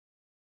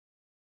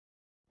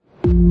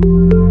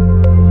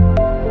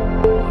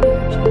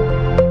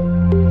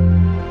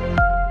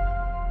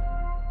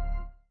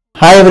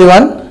Hi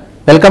everyone,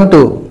 welcome to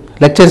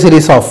lecture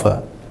series of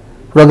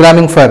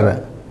programming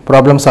for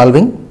problem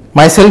solving.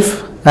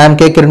 Myself, I am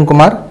K. Kiran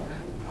Kumar,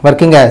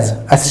 working as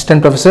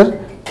assistant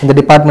professor in the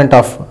Department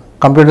of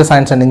Computer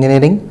Science and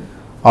Engineering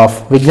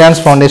of Vigyan's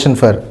Foundation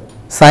for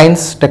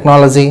Science,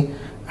 Technology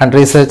and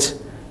Research,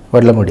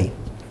 Vadlamudi.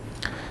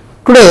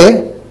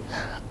 Today,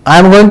 I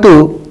am going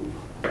to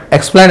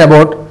explain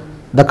about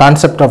the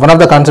concept of one of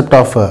the concept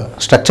of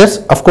structures.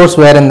 Of course,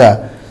 we are in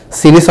the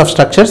series of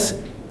structures.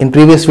 In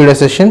previous video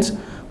sessions,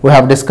 we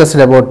have discussed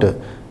about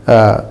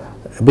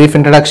brief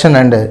introduction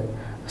and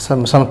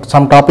some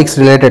topics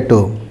related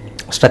to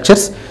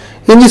structures.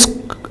 In this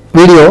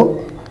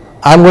video,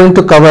 I am going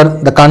to cover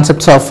the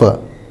concepts of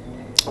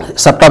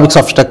subtopics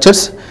of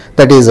structures,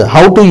 that is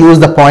how to use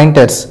the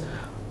pointers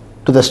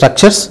to the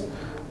structures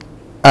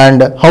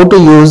and how to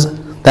use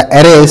the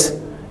arrays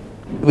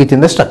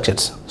within the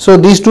structures. So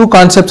these two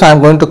concepts I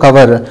am going to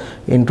cover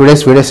in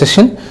today's video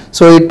session.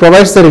 So it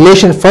provides the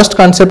relation, first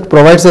concept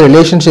provides the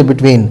relationship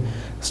between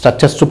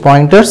structures to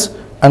pointers,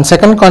 and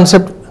second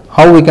concept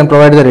how we can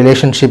provide the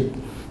relationship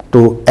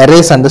to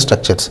arrays and the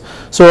structures.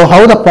 So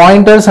how the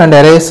pointers and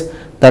arrays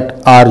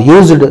that are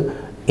used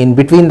in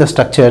between the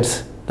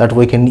structures that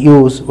we can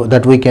use,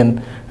 that we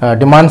can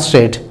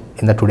demonstrate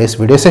in the today's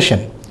video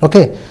session.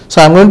 Okay,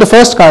 so I am going to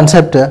first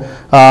concept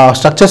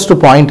structures to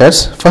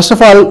pointers. First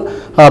of all,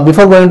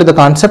 before going to the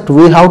concept,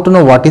 we have to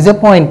know what is a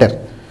pointer.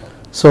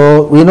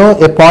 So we know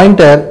a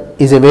pointer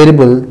is a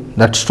variable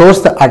that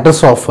stores the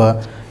address of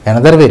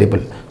another variable.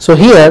 So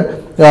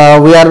here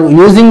we are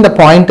using the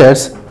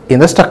pointers in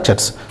the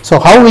structures. So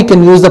how we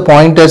can use the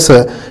pointers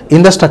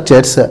in the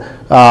structures,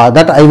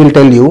 that I will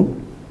tell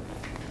you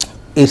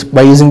is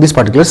by using this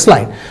particular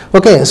slide.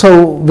 Okay,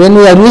 so when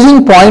we are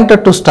using pointer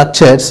to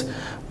structures,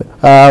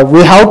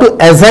 we have to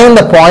assign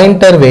the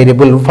pointer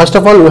variable. First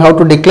of all, we have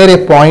to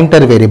declare a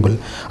pointer variable.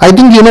 I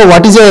think you know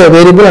what is a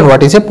variable and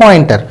what is a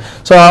pointer.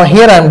 So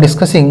here I am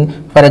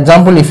discussing, for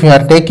example, if you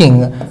are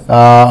taking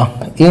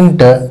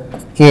int a,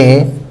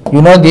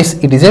 you know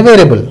this, it is a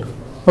variable.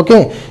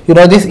 Okay, you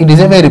know this, it is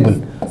a variable.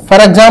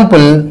 For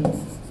example,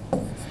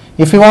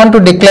 if you want to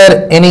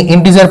declare any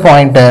integer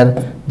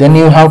pointer, then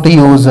you have to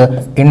use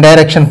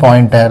indirection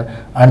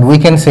pointer, and we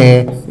can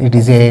say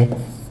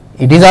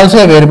it is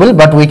also a variable,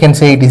 but we can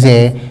say it is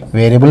a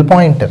variable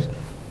pointer.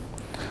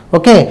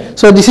 Okay,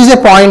 so this is a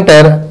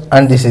pointer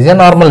and this is a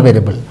normal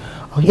variable.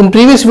 In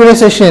previous video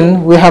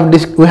session, we have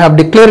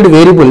declared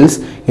variables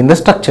in the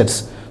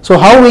structures. So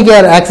how we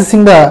are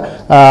accessing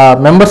the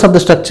members of the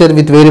structure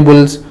with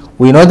variables?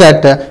 We know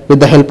that with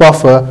the help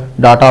of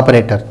dot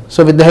operator.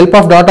 So with the help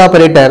of dot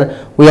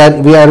operator, we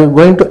are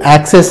going to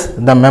access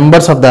the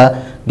members of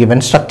the given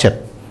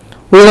structure.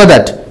 We know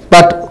that.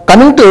 But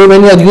coming to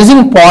when you are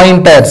using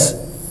pointers,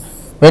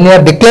 when you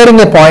are declaring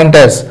a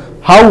pointers,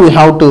 how we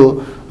have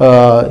to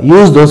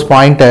use those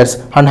pointers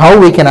and how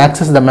we can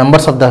access the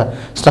members of the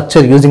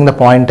structure using the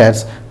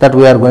pointers, that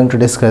we are going to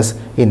discuss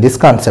in this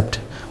concept.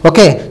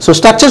 Okay, so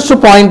structures to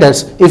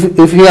pointers,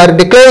 if you are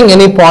declaring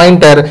any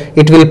pointer,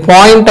 it will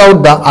point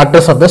out the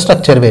address of the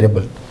structure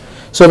variable.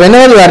 So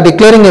whenever you are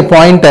declaring a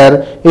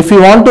pointer, if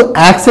you want to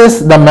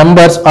access the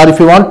members or if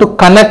you want to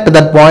connect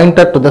that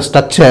pointer to the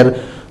structure,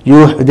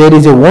 there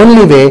is a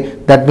only way.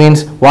 That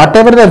means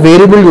whatever the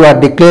variable you are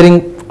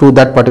declaring to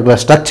that particular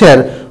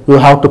structure, you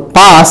have to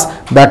pass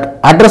that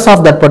address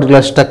of that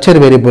particular structure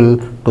variable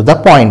to the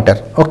pointer.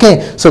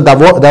 Okay, so the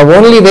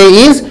only way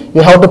is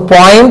you have to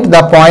point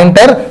the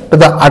pointer to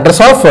the address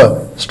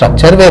of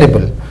structure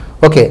variable.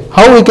 Okay,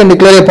 how we can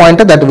declare a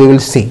pointer, that we will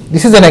see.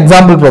 This is an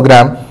example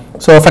program.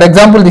 So for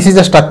example, this is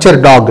a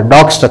structure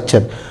dog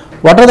structure.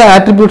 What are the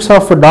attributes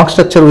of dog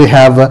structure we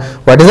have?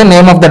 What is the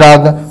name of the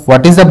dog?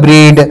 What is the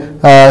breed?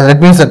 That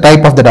means the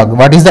type of the dog.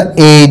 What is the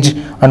age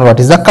and what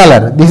is the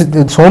color?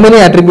 So many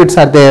attributes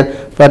are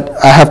there, but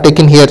I have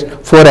taken here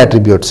 4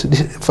 attributes.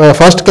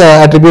 First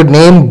attribute,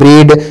 name,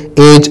 breed,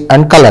 age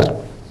and color.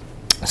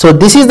 So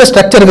this is the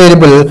structure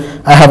variable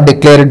I have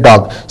declared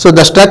dog. So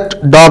the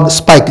struct dog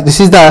spike, this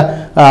is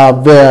the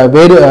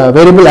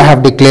variable I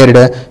have declared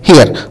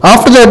here.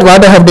 After that,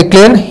 what I have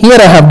declared here,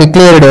 I have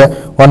declared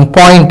one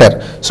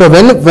pointer. So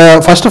when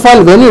first of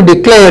all, when you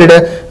declared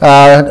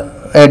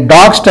a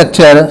dog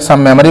structure,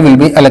 some memory will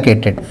be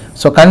allocated.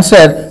 So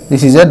consider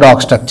this is a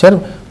dog structure,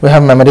 we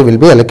have memory will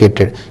be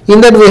allocated. In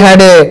that we had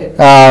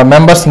a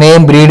members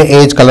name, breed,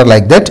 age, color,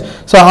 like that.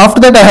 So after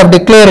that, I have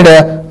declared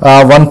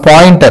one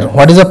pointer.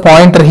 What is a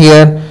pointer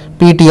here?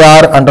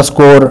 PTR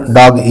underscore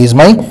dog is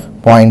my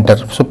pointer.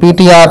 So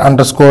PTR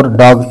underscore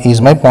dog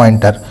is my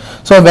pointer.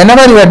 So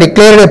whenever you have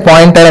declared a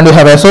pointer and you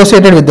have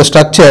associated with the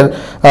structure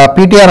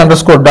PTR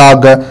underscore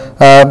dog,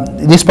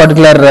 this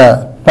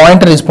particular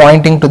pointer is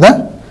pointing to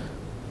the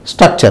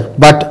structure.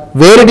 But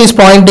where it is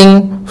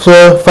pointing?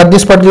 So for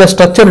this particular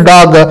structure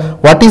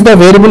dog, what is the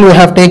variable we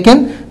have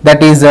taken?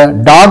 That is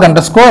dog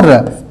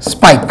underscore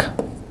spike.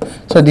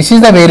 So this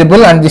is the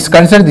variable, and this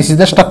consider this is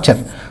the structure.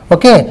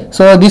 Okay,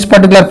 so this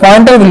particular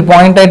pointer will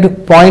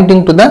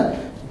pointing to the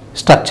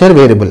structure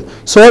variable.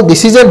 So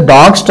this is a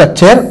dog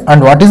structure,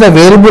 and what is the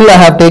variable I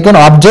have taken?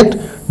 Object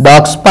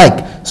dog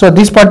spike. So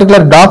this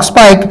particular dog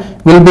spike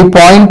will be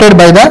pointed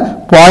by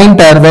the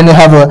pointer when you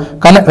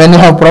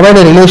have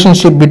provided a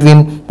relationship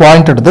between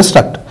pointer to the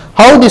struct.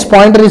 How this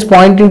pointer is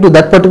pointing to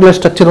that particular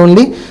structure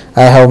only?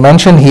 I have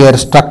mentioned here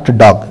struct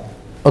dog.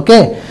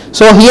 Okay.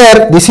 So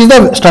here this is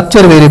the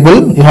structure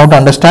variable, you have to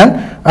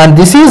understand, and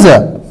this is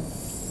a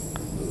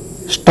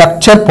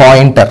structure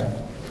pointer.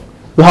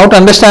 You have to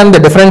understand the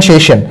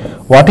differentiation.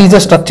 What is a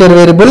structure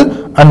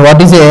variable and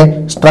what is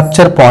a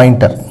structure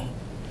pointer?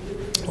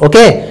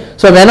 Okay.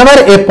 So whenever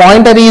a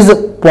pointer is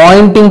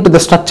pointing to the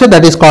structure,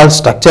 that is called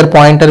structure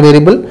pointer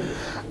variable.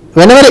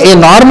 Whenever a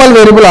normal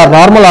variable or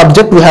normal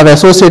object we have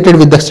associated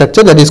with the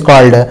structure, that is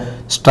called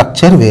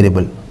structure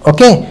variable.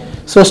 Okay.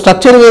 So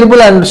structure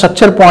variable and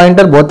structure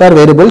pointer both are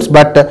variables,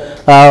 but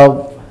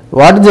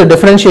what is the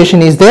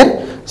differentiation is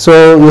there?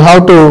 So you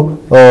have to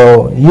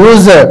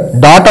use a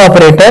dot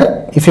operator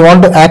if you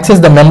want to access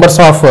the members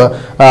of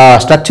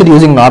structure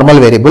using normal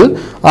variable.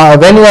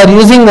 When you are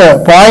using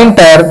a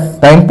pointer,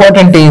 the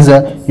important is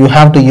you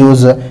have to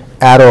use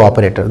arrow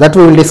operator. That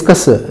we will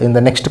discuss in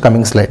the next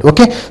coming slide.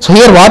 Okay. So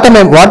here what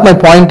my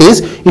point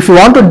is, if you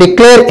want to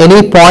declare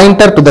any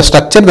pointer to the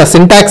structure, the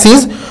syntax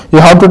is you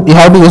have to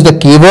use the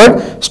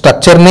keyword,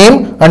 structure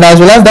name, and as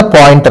well as the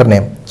pointer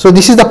name. So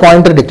this is the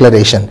pointer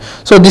declaration.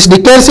 So this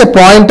declares a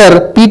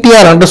pointer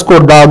ptr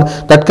underscore dog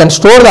that can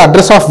store the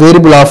address of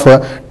variable of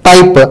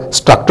type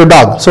struct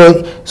dog. So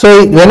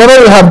whenever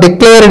you have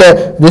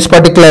declared this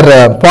particular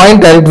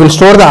pointer, it will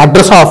store the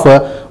address of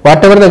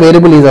whatever the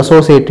variable is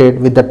associated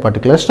with that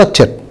particular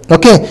structure.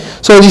 Okay.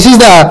 So this is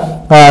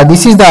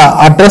the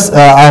address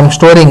I am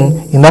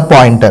storing in the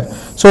pointer.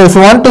 So if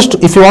you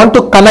want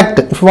to connect,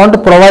 if you want to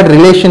provide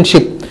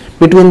relationship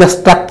between the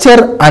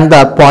structure and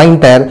the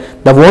pointer,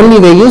 the only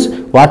way is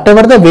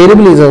whatever the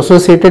variable is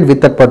associated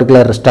with that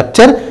particular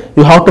structure,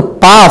 you have to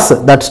pass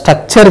that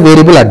structure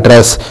variable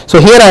address. So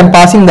here I am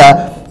passing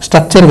the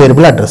structure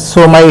variable address.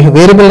 So my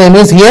variable name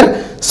is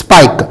here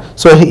spike.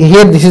 So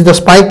here this is the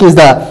spike is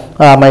the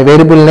my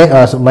variable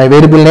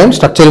name,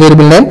 structure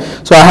variable name.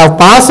 So I have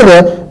passed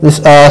this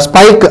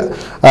spike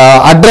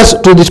address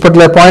to this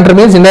particular pointer,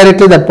 means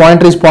indirectly that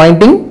pointer is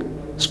pointing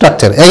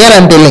structure. Again I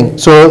am telling.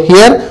 So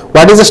here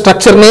what is the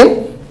structure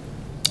name?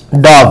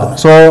 Dog.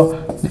 So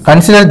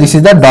consider this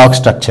is the dog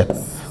structure.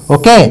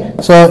 Okay.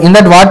 So in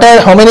that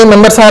how many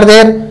members are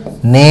there?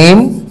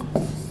 Name,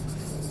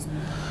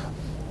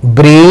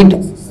 breed,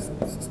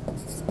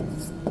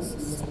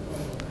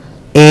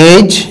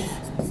 age,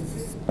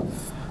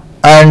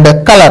 and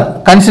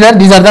color. Consider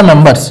these are the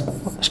members.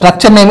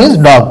 Structure name is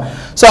dog.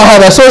 So I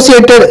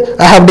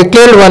have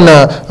declared one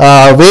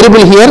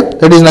variable here,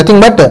 that is nothing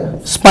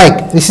but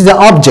spike. This is the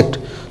object.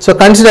 So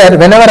consider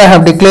whenever I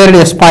have declared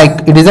a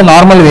spike, it is a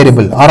normal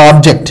variable or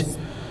object.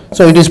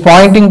 So it is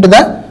pointing to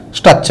the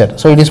structure.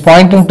 So it is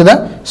pointing to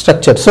the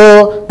structure.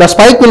 So the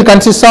spike will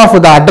consist of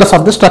the address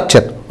of the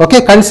structure.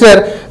 Okay.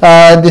 Consider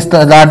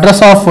the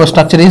address of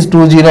structure is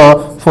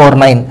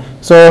 2049.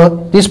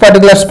 So this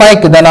particular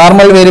spike, the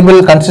normal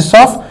variable consists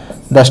of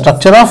the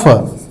structure of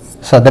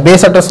the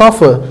base address of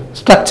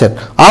structure.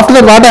 After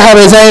that, what I have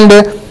assigned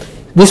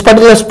this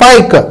particular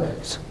spike.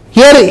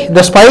 Here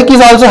the spike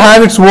is also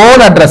have its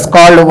own address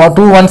called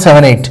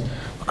 2178.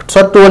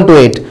 So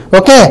 2128.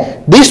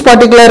 Okay. This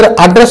particular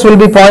address will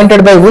be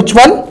pointed by which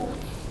one?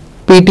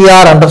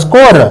 ptr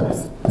underscore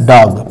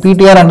dog.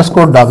 ptr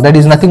underscore dog. That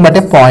is nothing but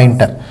a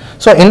pointer.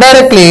 So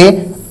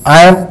indirectly,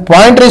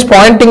 pointer is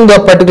pointing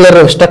the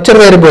particular structure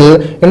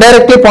variable,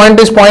 indirectly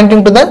pointer is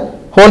pointing to the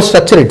whole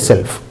structure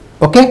itself.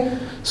 Okay.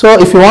 So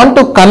if you want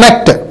to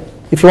connect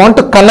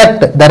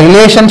the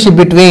relationship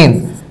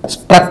between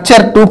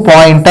structure to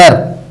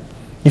pointer,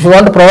 if you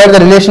want to provide the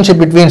relationship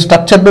between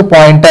structure to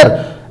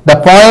pointer, the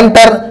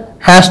pointer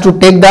has to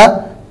take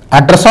the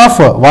address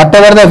of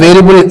whatever the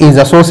variable is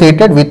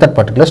associated with that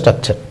particular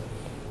structure.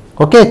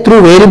 Okay,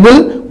 through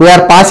variable we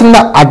are passing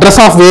the address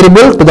of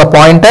variable to the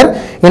pointer.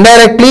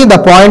 Indirectly the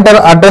pointer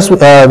address,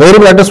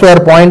 variable address we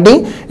are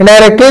pointing.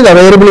 Indirectly the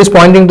variable is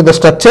pointing to the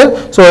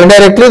structure. So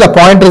indirectly the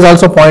pointer is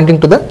also pointing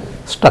to the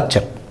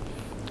structure.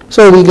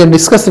 So we can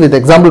discuss with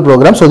example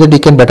program so that you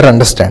can better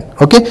understand.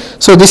 Okay.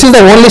 So this is the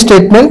only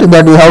statement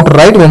that you have to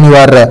write when you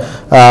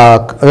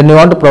are when you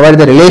want to provide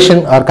the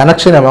relation or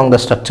connection among the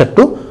structure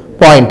to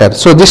pointer.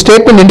 So this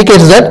statement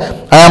indicates that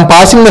I am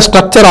passing the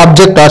structure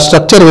object or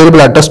structure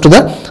variable address to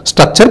the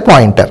structure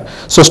pointer.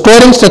 So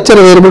storing structure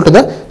variable to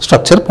the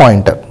structure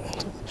pointer.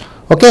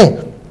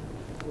 Okay.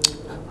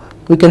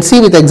 We can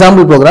see with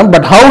example program,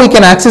 but how we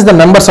can access the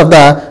members of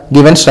the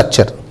given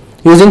structure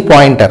using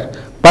pointer.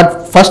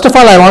 But first of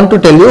all, I want to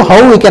tell you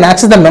how we can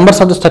access the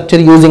members of the structure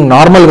using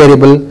normal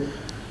variable.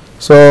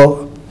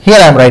 So here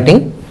I am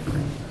writing.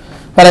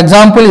 For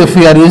example, if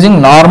we are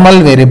using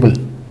normal variable,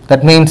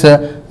 that means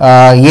A,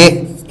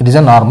 it is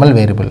a normal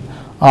variable,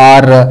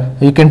 or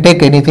you can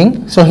take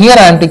anything. So here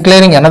I am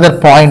declaring another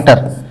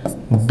pointer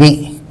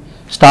B,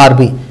 star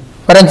B.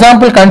 For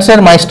example,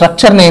 consider my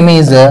structure name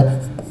is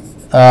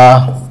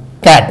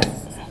cat.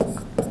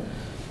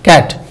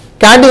 Cat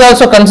is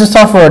also consists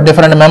of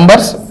different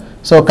members.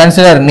 So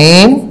consider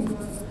name,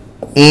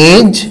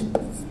 age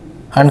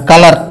and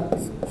color,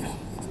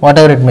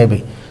 whatever it may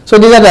be. So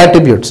these are the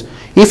attributes.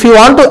 If you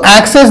want to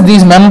access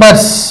these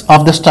members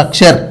of the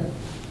structure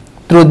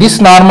through this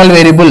normal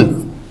variable,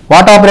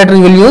 what operator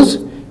you will use?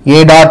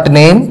 A dot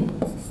name,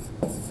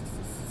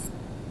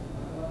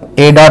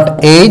 A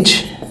dot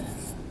age,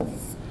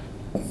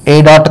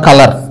 A dot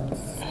color.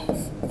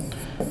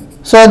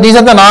 So these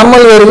are the normal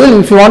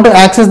variable. If you want to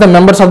access the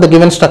members of the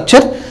given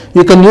structure,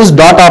 you can use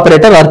dot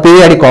operator or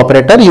periodic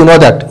operator. You know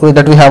that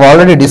we have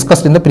already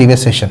discussed in the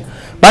previous session.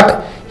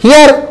 But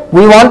here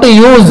we want to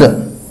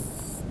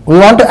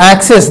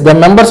access the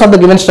members of the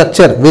given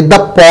structure with the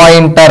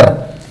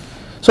pointer.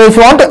 So if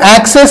you want to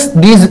access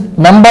these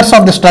members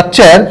of the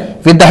structure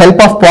with the help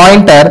of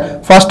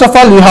pointer, first of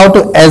all you have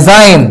to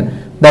assign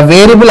the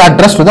variable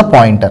address to the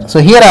pointer. So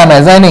here I am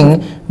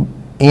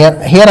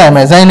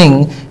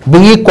assigning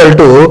b equal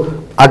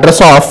to address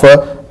of,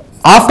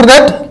 after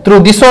that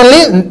through this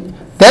only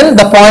then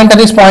the pointer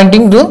is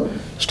pointing to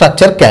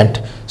structure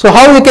cat. So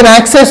how we can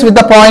access with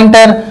the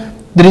pointer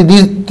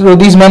through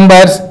these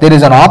members? There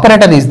is an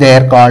operator is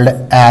there called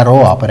arrow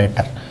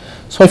operator.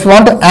 So if you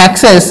want to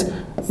access,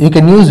 you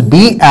can use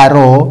b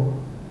arrow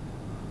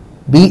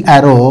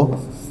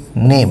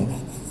name,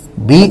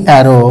 b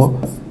arrow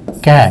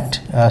cat,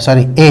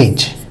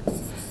 age.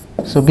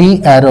 So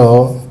b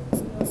arrow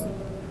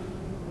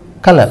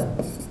color.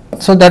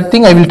 So that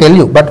thing I will tell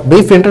you, but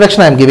brief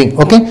introduction I am giving.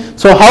 Okay.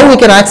 So how we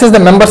can access the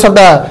members of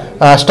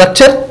the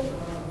structure?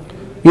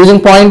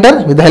 Using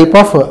pointer with the help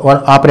of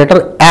one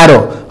operator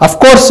arrow. Of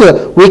course,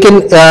 we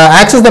can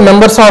access the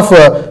members of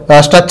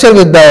structure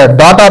with the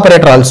dot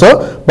operator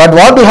also. But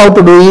what you have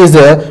to do is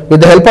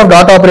with the help of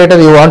dot operator,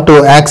 you want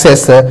to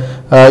access.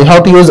 You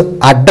have to use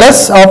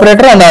address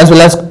operator and as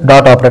well as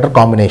dot operator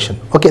combination.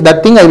 Okay,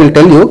 that thing I will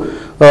tell you.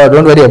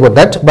 Don't worry about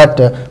that. But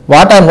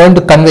what I am going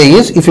to convey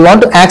is, if you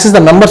want to access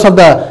the members of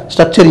the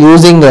structure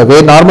using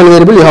normal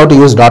variable, you have to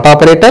use dot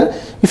operator.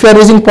 If you are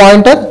using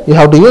pointer, you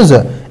have to use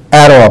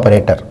arrow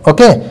operator.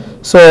 Okay,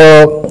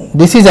 so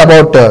this is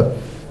about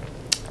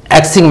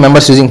accessing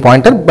members using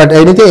pointer, but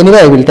anyway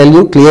I will tell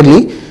you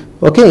clearly.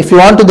 Okay, if you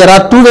want to, there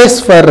are two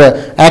ways for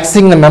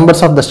accessing the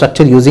members of the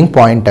structure using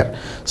pointer.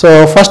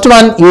 So first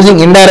one, using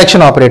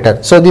indirection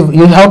operator. So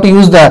you have to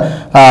use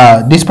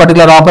the this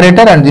particular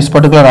operator and this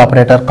particular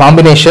operator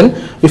combination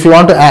if you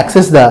want to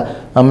access the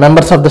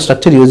members of the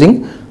structure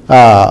using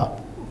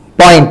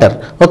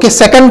pointer. Okay,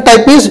 second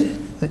type is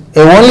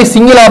only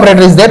single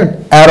operator is there,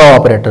 arrow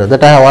operator,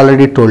 that I have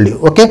already told you.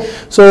 Okay,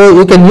 so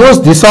you can use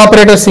this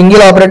operator,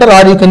 single operator,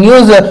 or you can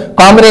use a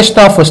combination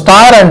of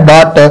star and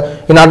dot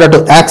in order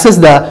to access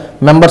the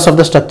members of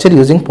the structure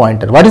using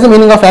pointer. What is the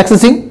meaning of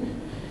accessing?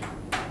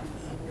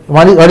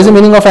 What is the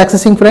meaning of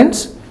accessing,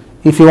 friends?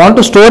 If you want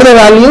to store the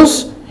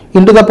values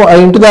into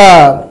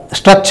the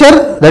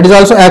structure, that is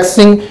also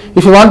accessing.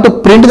 If you want to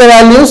print the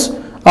values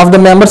of the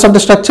members of the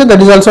structure,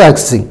 that is also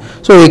accessing.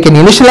 So you can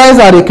initialize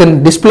or you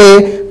can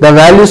display the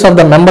values of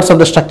the members of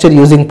the structure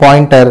using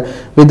pointer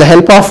with the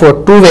help of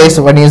two ways.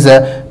 One is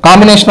a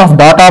combination of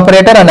dot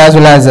operator and as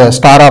well as a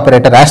star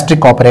operator,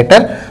 asterisk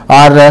operator,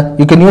 or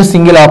you can use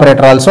single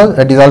operator also,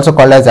 that is also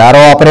called as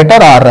arrow operator,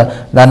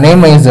 or the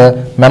name is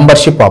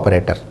membership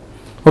operator.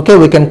 Okay,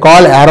 we can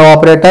call arrow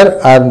operator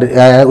and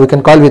we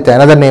can call with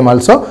another name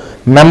also,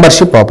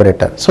 membership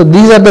operator. So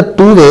these are the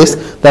two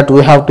ways that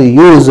we have to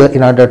use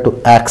in order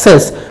to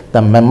access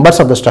the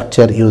members of the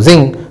structure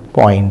using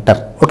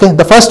pointer. Okay,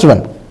 the first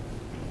one,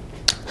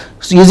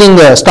 so using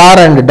star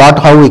and dot,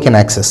 how we can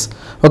access.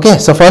 Okay,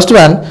 so first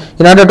one,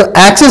 in order to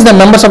access the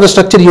members of the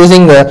structure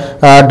using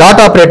dot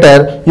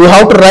operator, you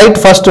have to write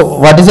first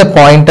what is a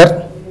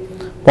pointer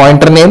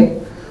name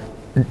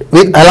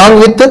along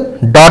with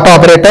dot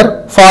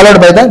operator followed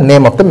by the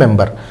name of the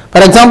member.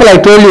 For example, I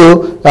told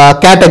you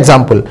cat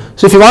example.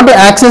 So if you want to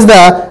access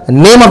the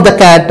name of the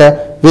cat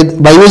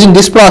by using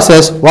this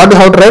process, what do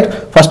you have to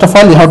write? First of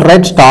all, you have to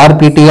write star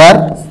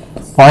ptr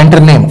pointer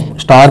name,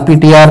 star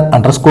ptr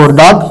underscore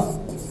dog.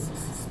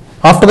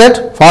 After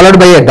that, followed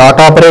by a dot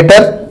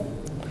operator,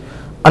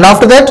 and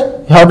after that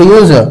you have to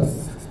use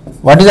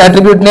what is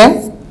attribute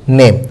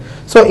name.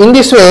 So in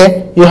this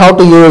way you have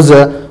to use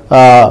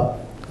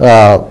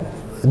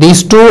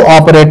these two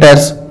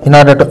operators in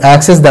order to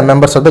access the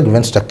members of the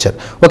given structure.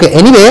 Okay,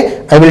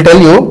 anyway I will tell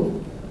you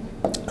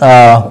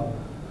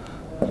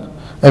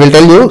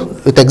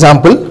with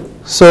example.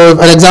 So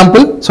for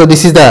example, so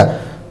this is the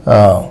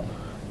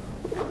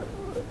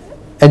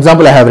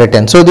example I have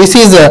written. So this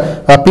is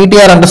a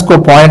ptr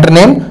underscore pointer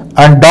name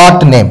and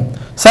dot name.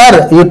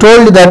 Sir, you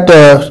told that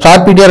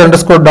star ptr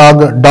underscore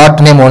dog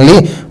dot name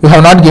only, you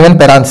have not given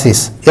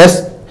parentheses.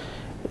 Yes,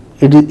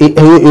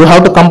 you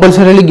have to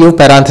compulsorily give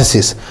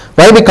parentheses.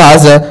 Why?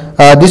 Because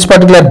this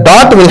particular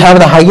dot will have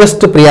the highest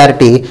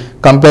priority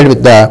compared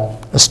with the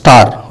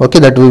star. Okay,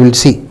 that we will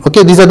see.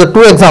 Okay, these are the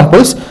two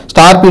examples,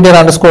 star ptr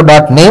underscore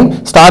dot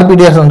name, star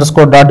ptr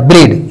underscore dot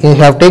breed. You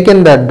have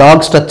taken the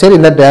dog structure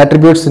in that the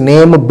attributes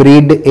name,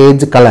 breed,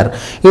 age, color.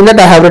 In that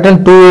I have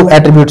written two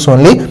attributes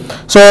only.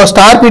 So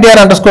star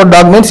ptr underscore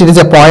dog means it is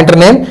a pointer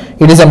name,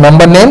 it is a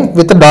member name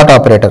with a dot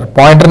operator.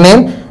 Pointer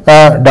name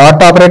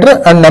dot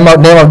operator and name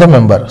of the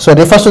member. So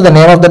refers to the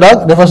name of the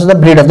dog, refers to the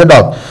breed of the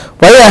dog.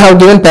 Why I have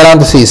given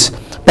parentheses?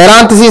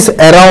 Parentheses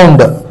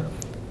around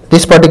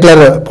this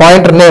particular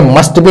pointer name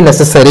must be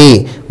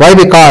necessary. Why?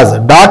 Because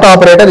dot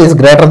operator is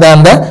greater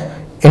than the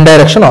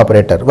indirection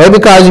operator. Why?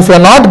 Because if you are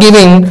not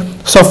giving,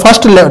 so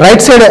first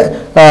right side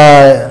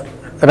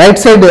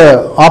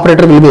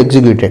operator will be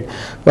executed.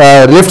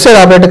 Left side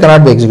operator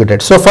cannot be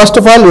executed. So first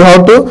of all, you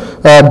have to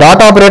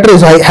dot operator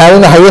is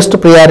having the highest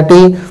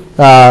priority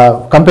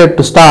compared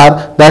to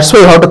star. That's why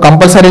you have to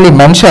compulsorily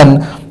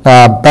mention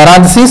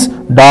parentheses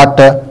dot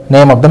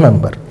name of the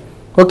member.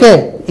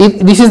 Okay,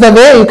 this is the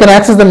way you can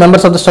access the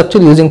members of the structure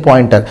using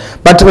pointer.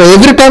 But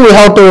every time we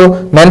have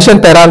to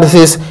mention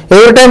parentheses,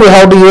 every time we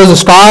have to use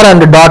star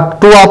and dot,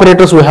 two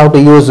operators we have to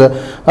use.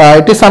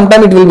 It is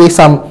sometimes it will be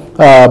some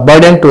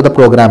burden to the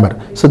programmer.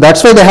 So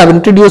that's why they have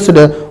introduced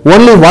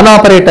only one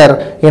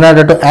operator in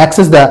order to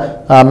access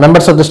the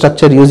members of the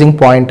structure using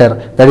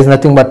pointer. That is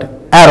nothing but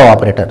arrow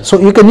operator. So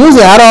you can use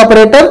the arrow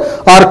operator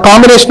or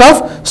combination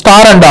of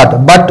star and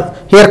dot, but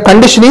here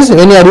condition is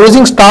when you are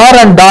using star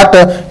and dot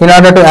in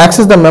order to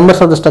access the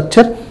members of the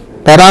structure,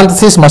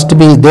 parenthesis must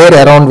be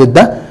there around with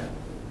the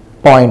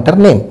pointer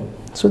name.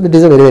 So that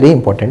is a very, very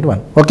important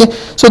one. Okay,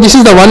 so this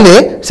is the one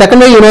way. Second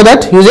way, you know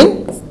that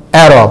using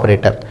arrow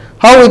operator.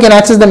 How we can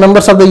access the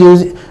members of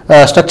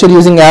the structure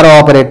using arrow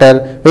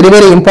operator? Very,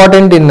 very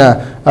important in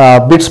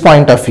bits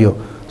point of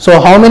view. So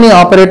how many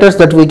operators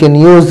that we can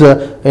use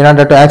in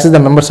order to access the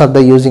members of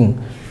the using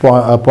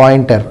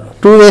pointer?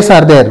 Two ways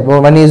are there.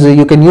 One is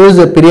you can use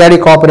a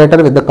periodic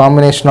operator with the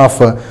combination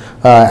of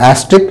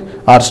asterisk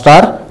or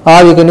star,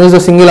 or you can use a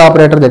single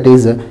operator, that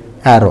is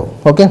arrow.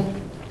 Okay.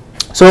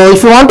 So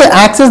if you want to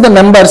access the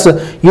members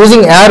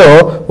using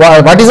arrow,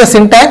 what is the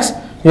syntax?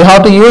 You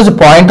have to use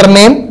pointer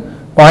name,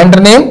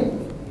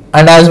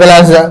 and as well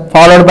as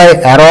followed by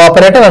arrow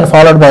operator and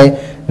followed by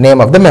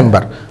name of the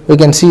member. We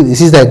can see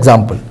this is the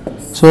example.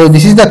 So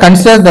this is the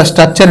consider the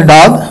structure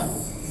dog.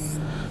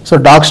 So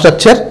dog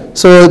structure.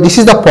 So this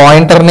is the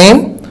pointer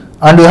name,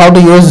 and we have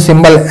to use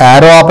symbol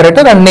arrow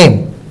operator and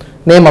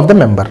name of the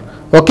member.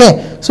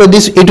 Okay. So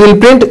this it will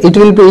print,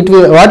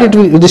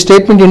 the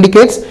statement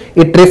indicates,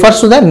 it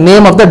refers to the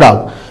name of the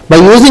dog. By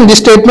using this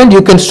statement,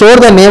 you can store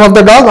the name of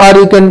the dog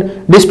or you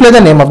can display the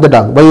name of the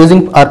dog by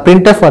using our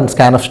printf and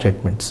scanf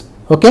statements.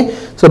 Okay.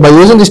 So by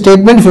using this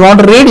statement, if you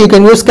want to read, you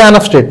can use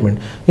scanf statement.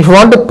 If you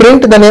want to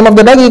print the name of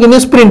the dog, you can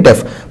use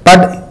printf.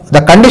 But the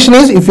condition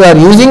is, if you are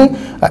using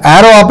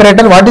arrow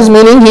operator, what is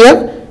meaning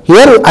here?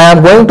 Here I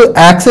am going to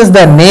access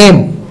the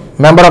name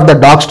member of the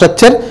dog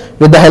structure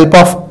with the help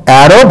of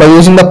arrow by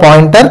using the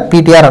pointer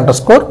ptr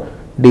underscore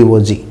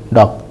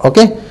dog.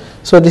 Okay.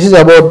 So this is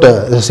about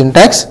the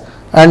syntax,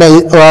 and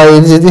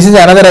this is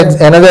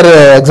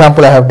another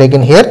example I have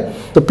taken here.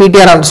 The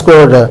ptr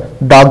underscore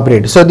dog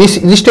breed. So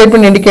this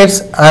statement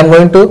indicates I am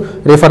going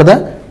to refer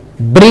the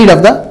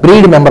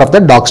breed member of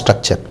the dog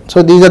structure.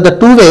 So these are the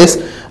two ways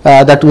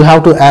that we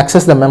have to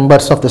access the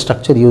members of the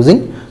structure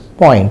using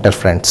pointer,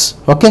 friends.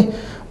 Okay.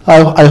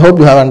 I hope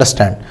you have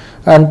understand.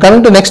 And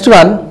coming to next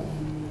one.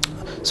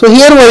 So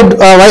here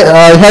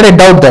I had a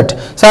doubt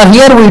that, sir,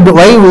 here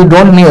why we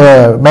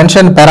don't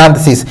mention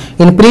parentheses.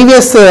 In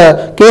previous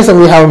case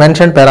we have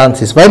mentioned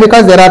parentheses. Why?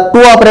 Because there are two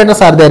operators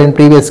are there in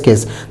previous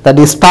case, that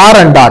is star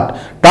and dot.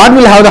 Dot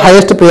will have the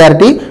highest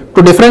priority.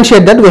 To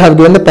differentiate that, we have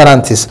given the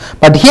parentheses.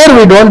 But here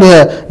we don't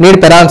need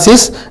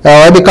parentheses.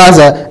 Why? Because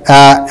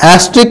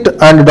asterisk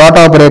and dot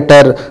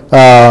operator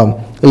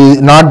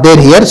is not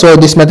there here. So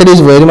this method is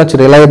very much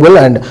reliable,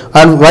 and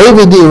why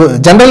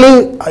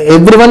generally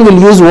everyone will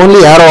use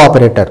only arrow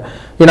operator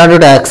in order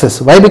to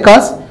access. Why?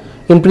 Because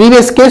in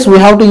previous case we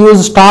have to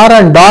use star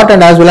and dot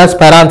and as well as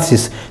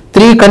parentheses.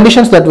 Three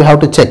conditions that we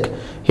have to check.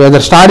 Here the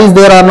star is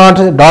there or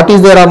not, dot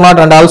is there or not,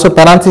 and also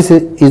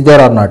parenthesis is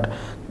there or not.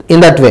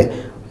 In that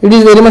way, it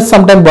is very much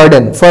sometimes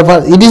burden. For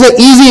it is an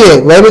easy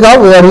way. Why? Because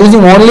we are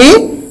using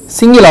only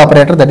single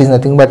operator, that is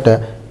nothing but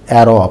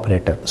arrow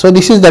operator. So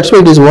that's why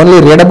it is only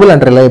readable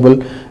and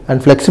reliable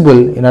and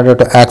flexible in order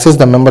to access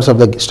the members of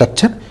the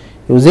structure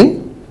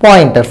using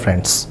pointer,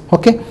 friends.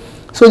 Okay.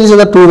 So these are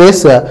the two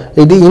ways.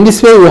 In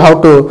this way, you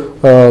have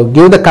to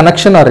give the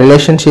connection or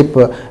relationship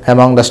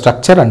among the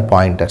structure and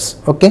pointers.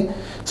 Okay.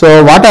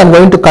 So what I am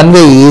going to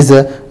convey is,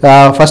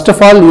 first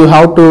of all, you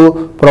have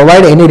to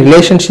provide any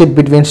relationship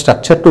between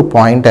structure to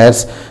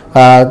pointers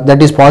that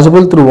is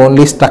possible through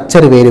only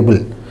structure variable.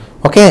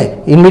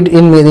 Okay, in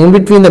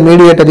between the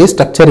mediator is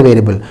structure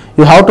variable.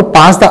 You have to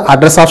pass the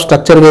address of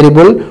structure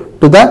variable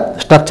to the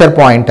structure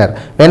pointer.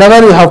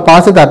 Whenever you have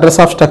passed the address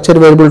of structure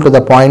variable to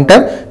the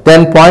pointer,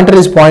 then pointer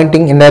is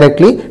pointing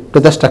indirectly to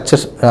the structure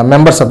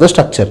members of the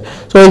structure.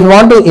 So if you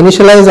want to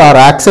initialize or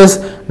access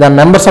the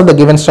members of the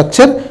given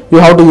structure, you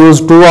have to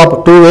use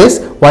two ways.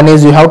 One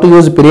is you have to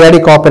use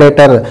periodic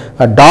operator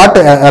dot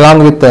along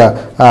with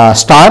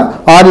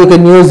star, or you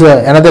can use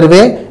another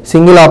way,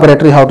 single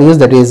operator you have to use,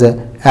 that is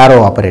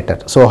arrow operator.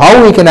 So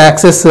how we can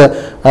access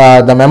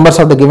the members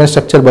of the given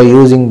structure by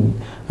using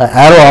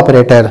arrow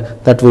operator,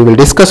 that we will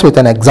discuss with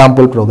an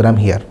example program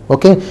here.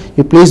 Okay,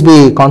 you please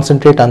be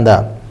concentrate on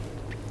the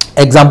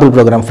example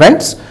program,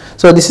 friends.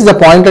 So this is a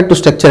pointer to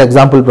structure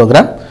example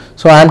program.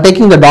 So I am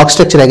taking the doc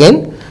structure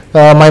again.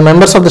 My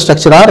members of the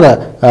structure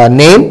are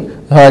name,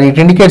 it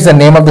indicates the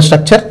name of the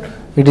structure.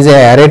 It is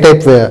a array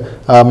type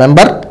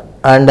member,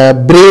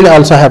 and breed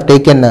also I have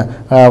taken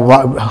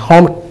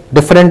how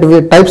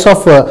different types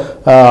of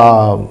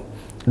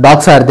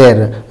dogs are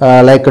there,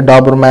 like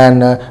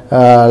Doberman,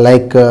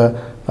 like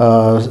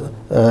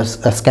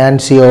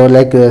Scansio,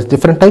 like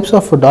different types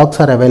of dogs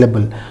are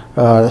available.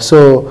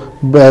 So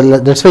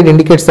that's why it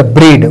indicates the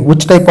breed,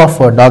 which type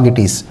of dog it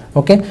is.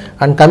 Okay,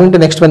 and coming to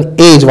next one,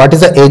 age, what is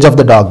the age of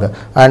the dog,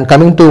 and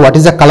coming to what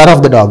is the color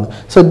of the dog.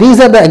 So these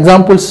are the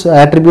examples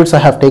attributes I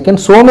have taken.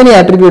 So many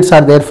attributes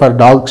are there for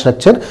dog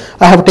structure.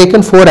 I have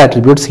taken 4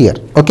 attributes here.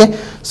 Okay,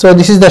 so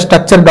this is the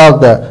structure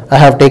dog I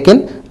have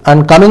taken,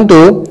 and coming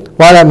to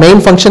what a main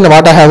function,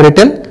 what I have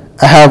written,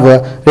 I have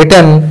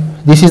written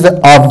this is the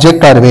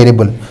object or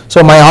variable.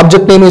 So my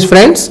object name is,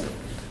 friends,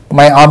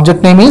 my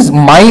object name is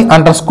my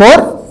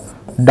underscore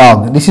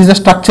dog. This is a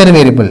structure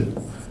variable,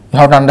 you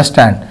have to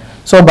understand.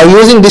 So by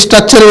using this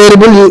structure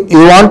variable,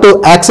 you want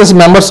to access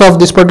members of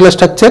this particular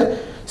structure,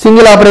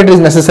 single operator is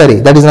necessary,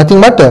 that is nothing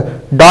but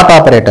dot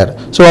operator.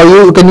 So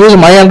you can use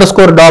my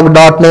underscore dog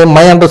dot name,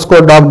 my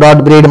underscore dog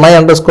dot breed, my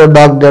underscore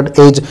dog dot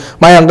age,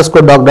 my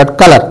underscore dog dot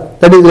color.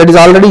 That is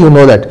already you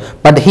know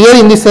that. But here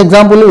in this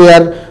example, we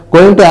are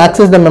going to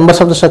access the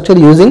members of the structure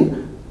using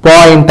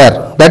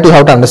pointer, that you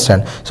have to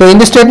understand. So in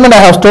this statement I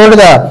have stored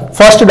the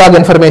first dog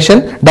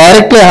information,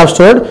 directly I have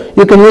stored.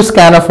 You can use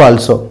scanf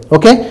also.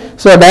 Okay,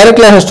 so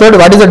directly I have stored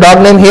what is the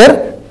dog name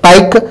here,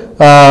 Tyke,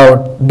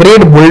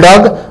 breed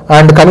bulldog,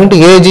 and coming to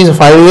age is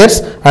 5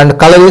 years and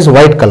color is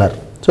white color.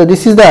 So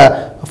this is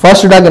the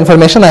first dog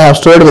information I have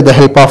stored with the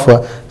help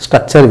of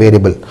structure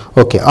variable.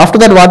 Okay, after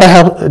that what I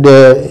have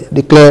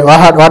declared,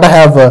 what I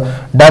have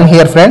done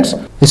here, friends,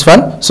 this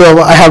one.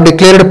 So I have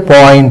declared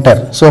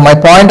pointer. So my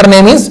pointer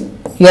name is,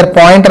 here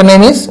pointer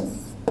name is,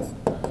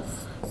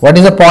 what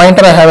is the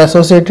pointer I have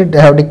associated,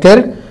 I have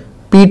declared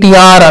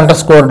PTR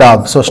underscore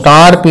dog. So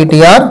star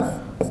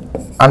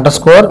PTR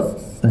underscore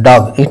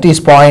dog, it is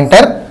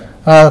pointer.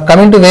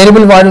 Coming to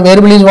variable,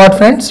 variable is what,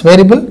 friends,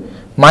 variable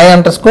my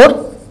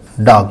underscore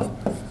dog.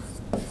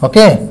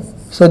 Okay,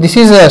 so this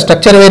is a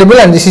structure variable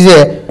and this is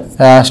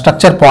a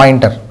structure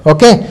pointer.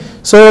 Okay,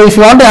 so if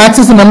you want to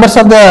access the members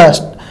of the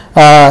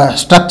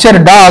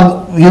structure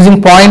dog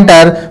using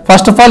pointer,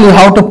 first of all you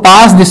have to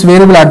pass this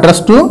variable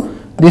address to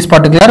this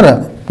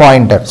particular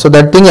pointer. So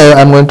that thing I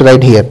am going to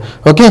write here.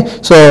 Okay,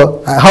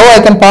 so how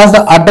I can pass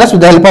the address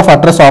with the help of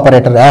address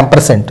operator,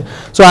 ampersand.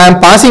 So I am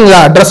passing the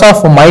address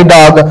of my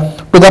dog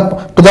to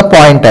the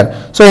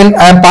pointer. So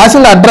I am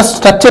passing the address,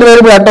 structure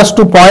variable address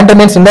to pointer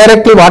means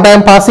indirectly what I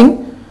am passing?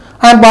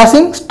 I am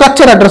passing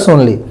structure address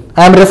only.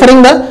 I am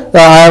referring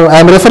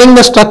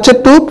the structure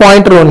to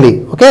pointer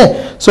only.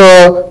 Okay,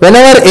 so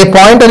whenever a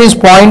pointer is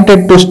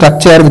pointed to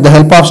structure with the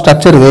help of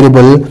structure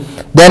variable,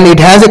 then it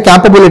has a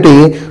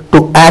capability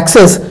to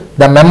access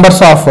the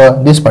members of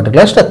this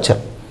particular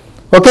structure.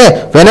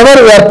 Okay,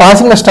 whenever we are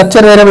passing the structure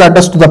variable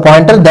address to the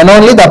pointer, then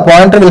only the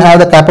pointer will have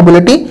the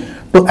capability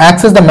to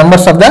access the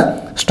members of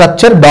the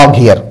structure dog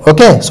here.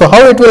 Okay, so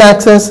how it will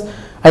access?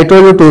 I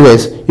told you 2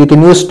 ways. You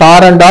can use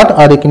star and dot,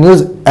 or you can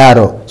use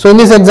arrow. So in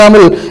this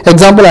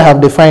example I have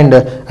defined,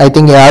 I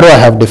think arrow I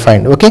have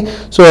defined. Okay,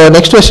 so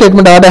next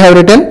statement what I have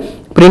written,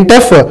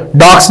 printf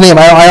dog's name.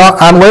 I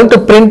am going to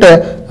print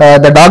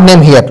the dog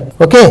name here.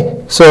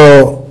 Okay,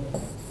 so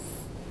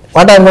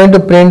what I am going to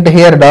print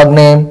here, dog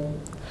name,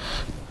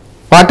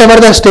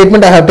 whatever the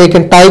statement I have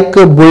taken, Tyke,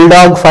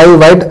 bulldog, 5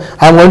 white,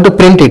 I am going to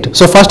print it.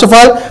 So first of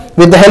all,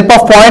 with the help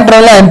of pointer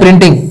only I am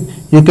printing.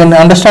 You can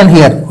understand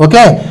here.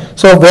 Okay,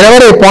 so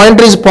whenever a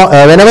pointer is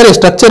whenever a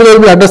structure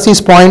variable address is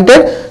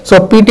pointed, so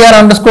PTR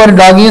underscore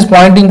dog is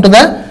pointing to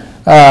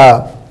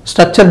the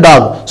structure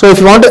dog. So if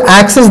you want to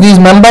access these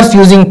members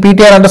using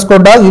PTR underscore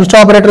dog, which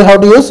operator how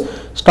to use?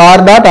 Star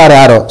dot or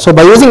arrow. So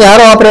by using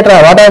arrow operator,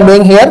 what I am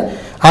doing here,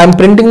 I am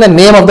printing the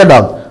name of the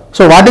dog.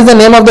 So what is the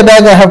name of the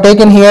dog I have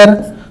taken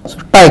here? So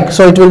Tyke.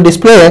 So it will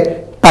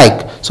display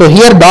Tyke. So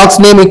here dog's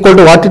name equal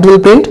to what it will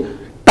print?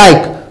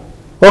 Tyke.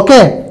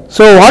 Okay.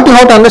 So what you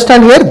have to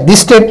understand here,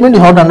 this statement you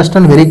have to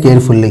understand very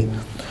carefully.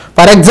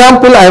 For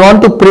example, I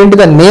want to print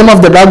the name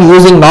of the dog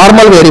using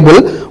normal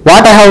variable.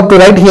 What I have to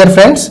write here,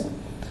 friends?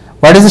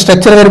 What is the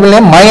structure variable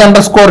name? My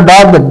underscore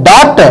dog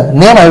dot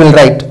name I will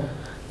write.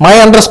 My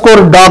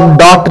underscore dog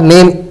dot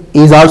name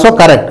is also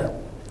correct.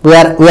 We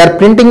are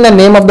printing the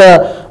name of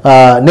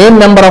the name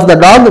member of the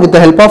dog with the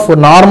help of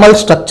normal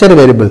structure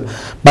variable.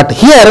 But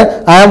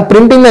here I am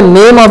printing the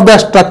name of the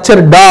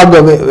structure dog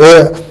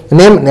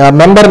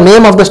member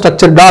name of the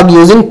structure dog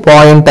using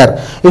pointer.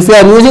 If you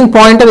are using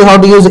pointer, you have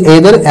to use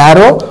either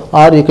arrow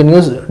or you can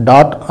use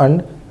dot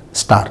and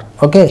star.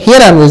 Okay, here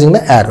I am using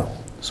the arrow.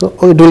 So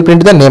it will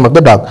print the name of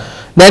the dog.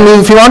 Then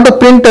if you want to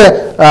print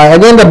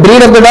again the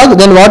breed of the dog,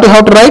 then what you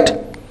have to write?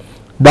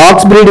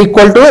 Dog's breed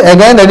equal to,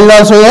 again that is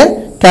also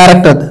a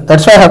character.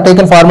 That's why I have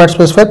taken format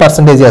specify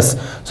 %s.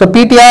 So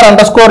PTR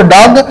underscore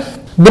dog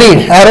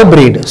breed, arrow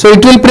breed. So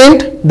it will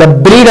print the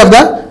breed of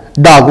the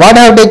dog. What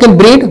I have taken?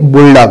 Breed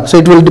bulldog. So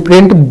it will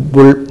print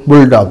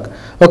bulldog.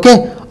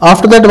 Okay.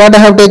 After that, what I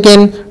have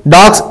taken?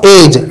 Dog's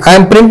age. I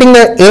am printing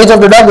the age of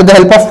the dog with the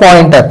help of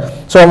pointer.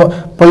 So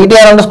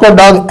PTR underscore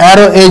dog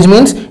arrow age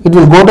means it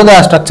will go to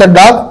the structured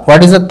dog.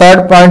 What is the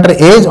third pointer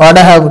age? What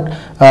I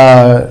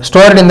have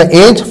stored in the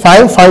age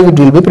 5 it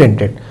will be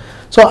printed.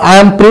 So I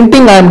am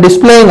printing, I am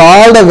displaying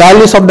all the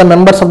values of the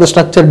members of the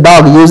structured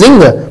dog using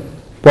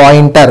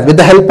pointer with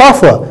the help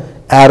of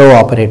arrow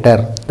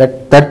operator.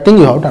 That thing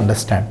you have to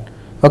understand.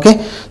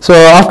 Okay. So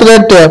after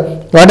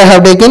that, what I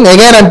have taken,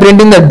 again I am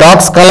printing the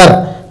dog's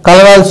color.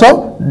 Color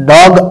also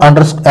dog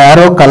underscore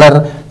arrow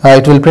color.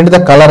 It will print the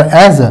color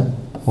as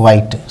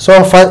white.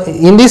 So for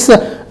in this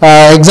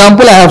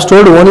example, I have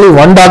stored only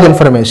one dog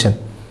information.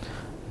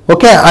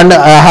 Okay, and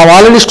I have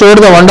already stored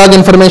the one dog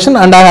information,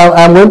 and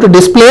I am going to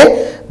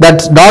display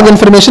that dog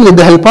information with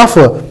the help of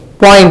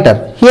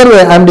pointer. Here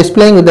I am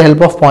displaying with the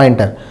help of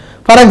pointer.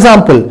 For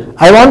example,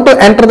 I want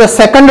to enter the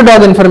second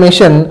dog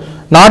information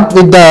not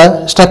with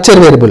the structure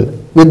variable,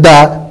 with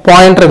the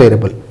pointer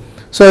variable.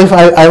 So if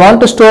I want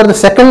to store the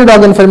second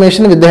dog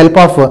information with the help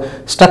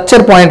of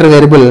structure pointer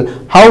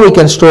variable, how we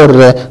can store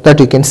that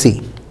you can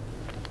see.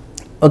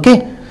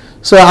 Okay.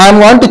 So I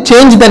want to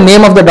change the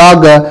name of the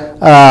dog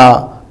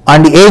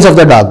and the age of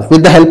the dog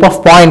with the help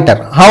of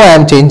pointer. How I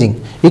am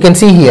changing? You can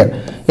see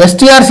here.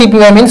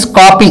 strcpy means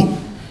copy.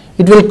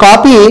 It will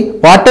copy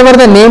whatever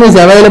the name is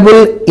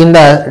available in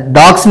the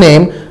dog's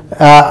name.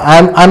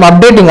 I'm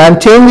updating, I'm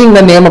changing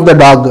the name of the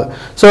dog.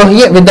 So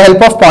here with the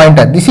help of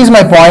pointer, this is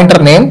my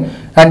pointer name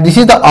and this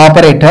is the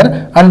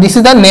operator and this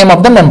is the name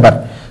of the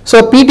member.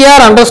 So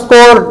PTR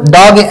underscore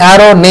dog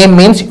arrow name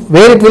means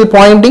where it will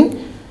pointing?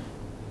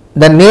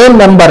 The name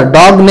member,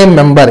 dog name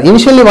member.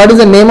 Initially what is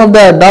the name of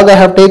the dog I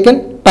have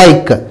taken?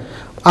 Tyke.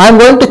 I am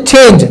going to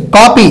change,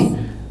 copy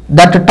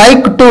that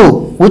Tyke to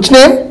which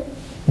name?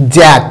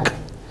 Jack.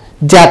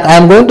 Jack. I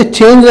am going to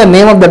change the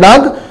name of the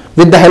dog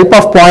with the help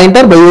of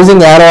pointer by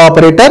using arrow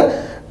operator.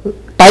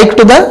 Tyke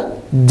to the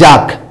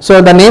Jack.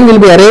 So the name will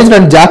be arranged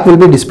and Jack will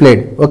be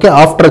displayed. Okay,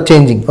 after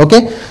changing.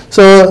 Okay,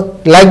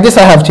 so like this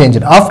I have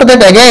changed. After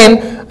that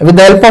again with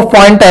the help of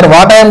pointer,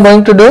 what I am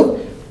going to do?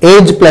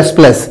 Age plus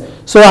plus.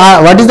 So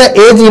what is the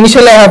age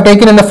initially I have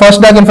taken in the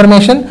first dog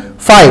information?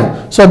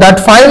 5. So that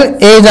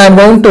 5 age I am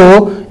going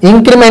to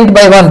increment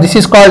by 1. This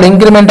is called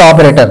increment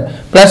operator.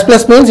 Plus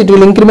plus means it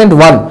will increment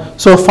 1.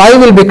 So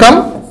 5 will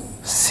become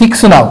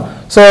 6 now.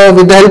 So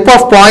with the help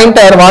of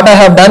pointer, what I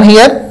have done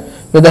here?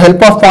 With the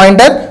help of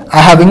pointer,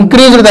 I have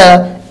increased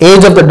the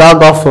age of the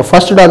dog of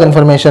first dog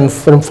information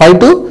from 5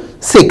 to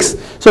 6.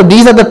 So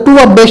these are the two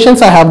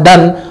updations I have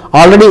done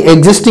already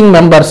existing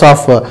members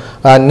of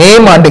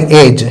name and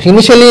age.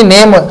 Initially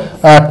name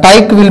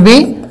Tyke will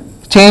be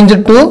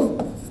changed to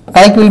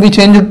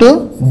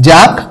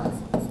Jack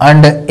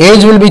and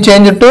age will be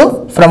changed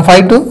to from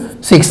 5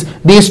 to 6.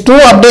 These two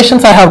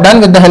updations I have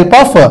done with the help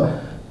of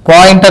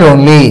pointer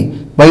only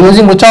by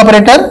using which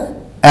operator?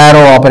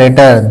 Arrow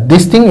operator.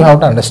 This thing you have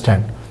to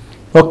understand.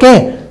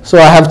 Okay. So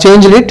I have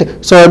changed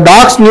it. So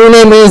dog's new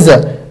name is,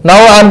 now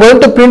I am going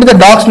to print the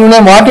dog's new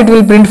name. What it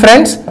will print,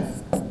 friends?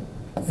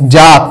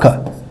 Jack.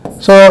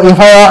 So if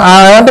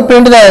I want to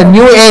print the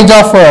new age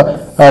of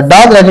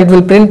dog, that it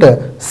will print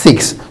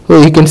 6.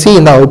 So you can see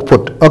in the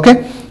output.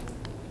 Okay.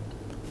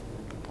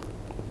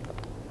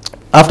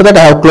 After that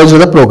I have closed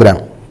the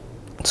program.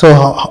 So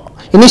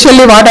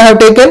initially what I have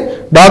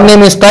taken, dog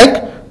name is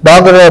Tyke,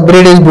 dog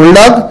breed is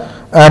bulldog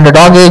and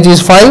dog age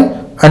is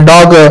 5 and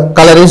dog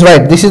color is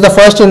white. This is the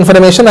first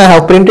information I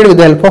have printed with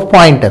the help of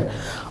pointer.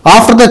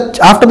 After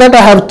that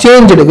I have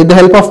changed with the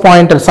help of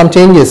pointer some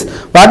changes.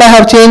 What I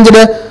have changed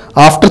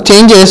after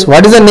changes,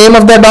 what is the name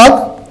of the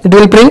dog? It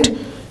will print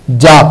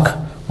Jack.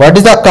 What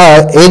is the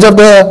age of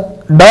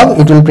the dog?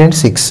 It will print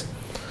 6.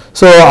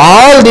 So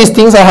all these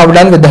things I have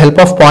done with the help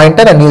of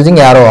pointer and using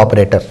arrow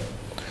operator.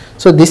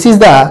 So this is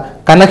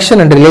the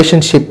connection and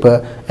relationship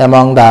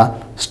among the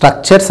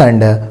structures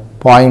and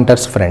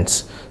pointers,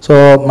 friends.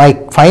 So my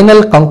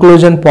final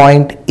conclusion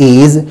point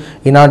is,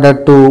 in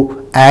order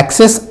to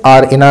access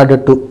or in order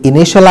to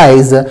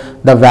initialize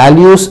the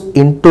values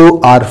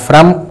into or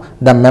from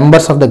the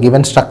members of the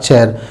given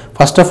structure,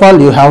 first of all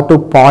you have to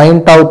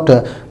point out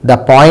the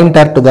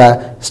pointer to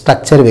the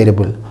structure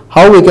variable.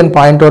 How we can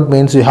point out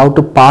means you have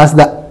to pass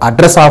the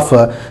address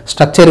of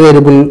structure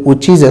variable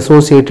which is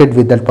associated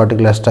with that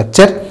particular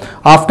structure.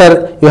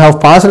 After you have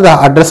passed the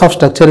address of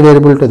structure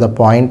variable to the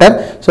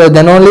pointer, so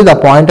then only the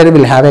pointer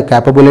will have a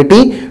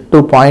capability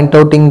to point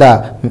out in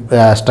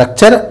the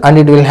structure and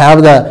it will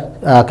have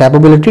the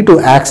capability to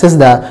access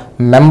the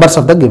members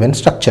of the given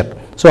structure.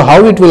 So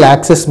how it will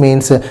access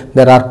means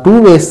there are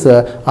two ways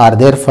are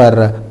there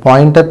for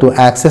pointer to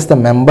access the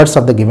members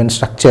of the given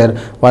structure.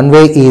 One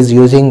way is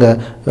using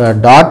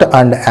dot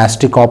and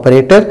asterisk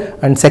operator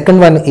and second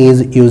one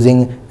is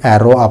using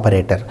arrow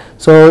operator.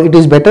 So it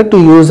is better to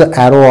use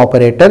arrow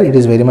operator, it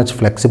is very much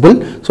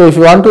flexible. So if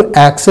you want to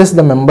access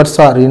the members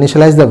or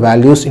initialize the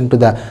values into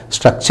the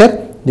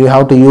structure, you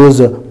have to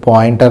use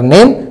pointer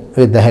name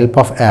with the help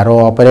of arrow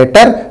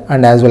operator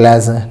and as well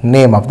as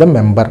name of the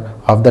member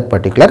of that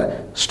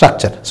particular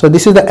structure. So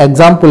this is the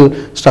example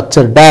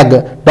structure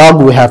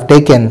dog we have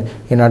taken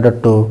in order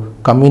to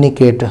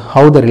communicate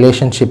how the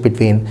relationship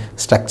between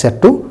structure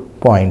to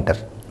pointer.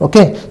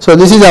 Okay, so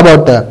this is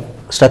about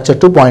structure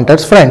to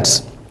pointers,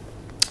 friends.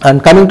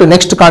 And coming to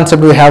next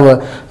concept, we are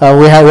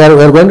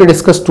going to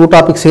discuss two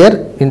topics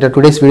here in the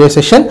today's video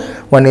session.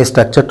 One is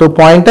structure to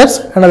pointers,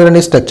 another one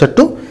is structure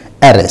to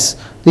arrays.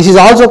 This is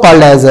also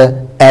called as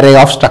a array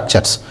of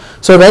structures.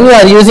 So when you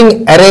are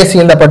using arrays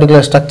in the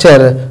particular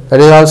structure, that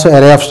is also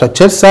array of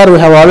structures. Sir, we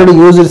have already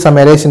used some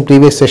arrays in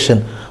previous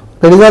session.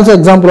 That is also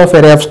example of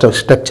array of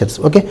structures.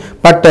 Okay,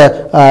 but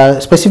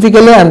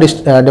specifically I am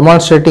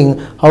demonstrating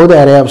how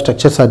the array of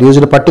structures are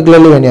used,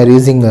 particularly when you are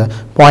using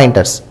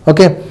pointers.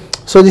 Okay,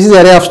 so this is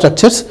array of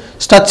structures.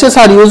 Structures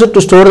are used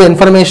to store the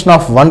information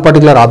of one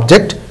particular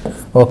object.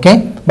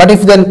 Okay, but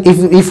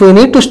if we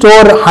need to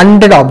store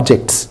 100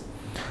 objects,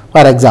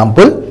 for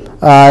example,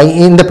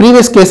 in the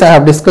previous case I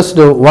have discussed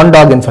one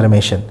dog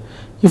information.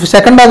 If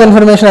second dog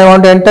information I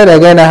want to enter,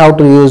 again I have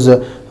to use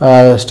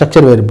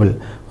structure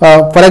variable.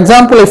 For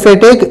example, if I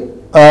take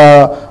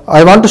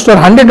I want to store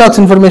 100 dogs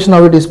information,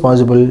 how it is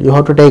possible? You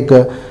have to take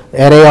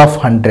array of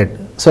 100.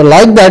 So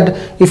like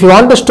that, if you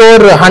want to store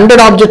 100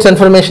 objects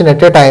information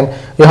at a time,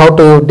 you have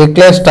to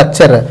declare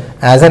structure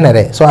as an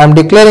array. So I am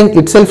declaring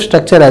itself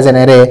structure as an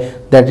array,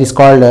 that is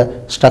called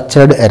a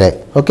structured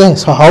array. Okay,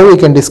 so how we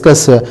can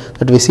discuss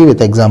that we see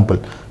with example.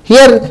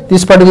 Here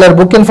this particular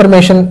book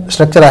information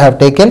structure I have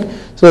taken.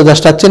 So the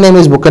structure name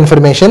is book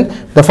information.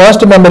 The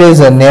first member is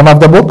name of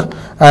the book,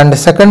 and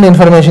second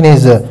information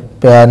is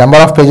number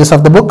of pages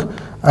of the book,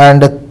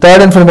 and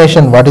third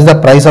information what is the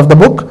price of the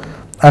book,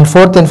 and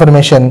fourth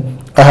information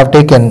I have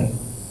taken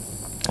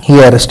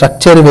here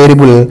structure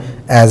variable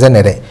as an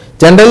array.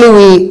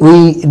 Generally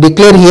we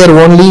declare here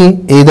only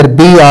either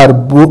B or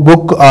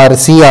book or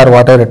C or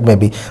whatever it may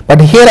be,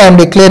 but here I am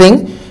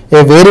declaring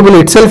a variable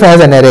itself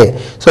as an array.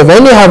 So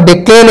when you have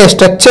declared a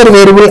structure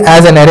variable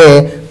as an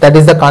array, that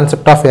is the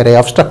concept of array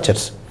of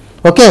structures.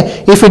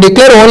 Okay, if you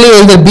declare only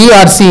either B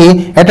or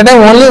C, at a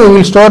time only we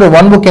will store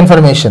one book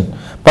information,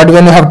 but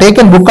when you have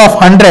taken book of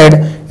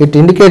 100, it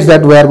indicates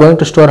that we are going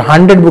to store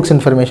 100 books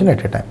information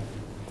at a time.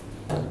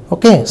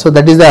 Okay, so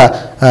that is the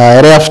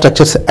array of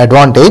structures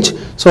advantage.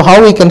 So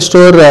how we can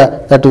store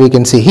that we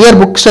can see here,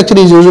 book structure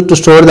is used to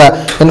store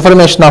the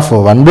information of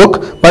one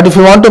book, but if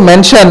you want to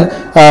mention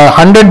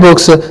 100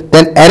 books,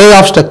 then array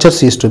of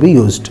structures is to be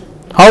used.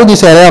 How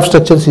this array of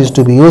structures is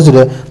to be used,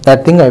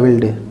 that thing I will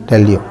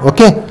tell you.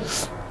 Okay,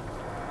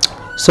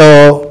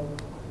 so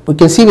we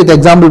can see with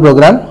example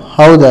program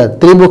how the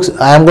 3 books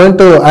I am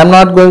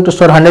not going to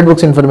store 100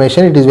 books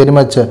information, it is very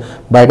much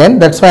burden.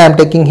 That's why I am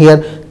taking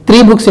here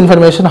 3 books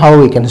information how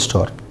we can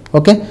store.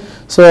 Okay,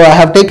 so I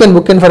have taken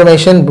book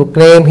information, book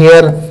name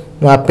here,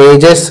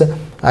 pages,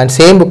 and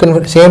same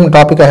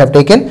topic I have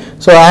taken.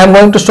 So I am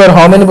going to store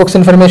how many books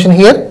information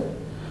here?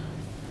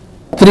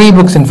 3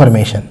 books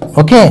information.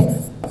 Okay,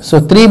 so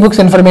 3 books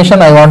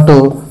information I want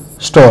to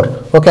store.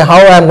 Okay, how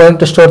I am going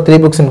to store 3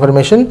 books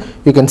information,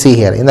 you can see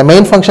here in the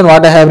main function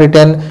what I have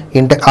written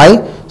int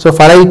I. So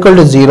for I equal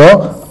to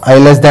 0, I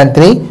less than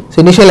 3.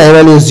 So initial I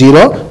value is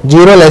 0,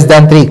 0 less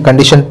than 3,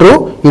 condition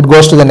true, it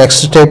goes to the next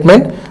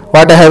statement.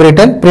 What I have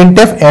written,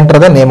 printf, enter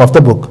the name of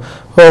the book.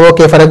 Oh,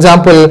 okay, for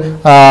example,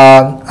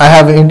 I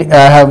have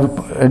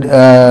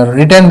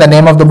written the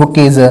name of the book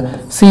is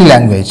C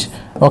language.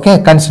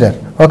 Okay, consider.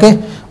 Okay,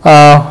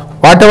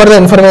 whatever the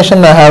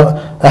information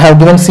I have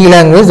given C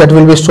language, that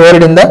will be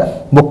stored in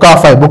the book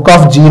of I, book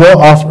of 0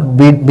 of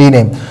B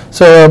name.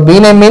 So B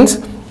name means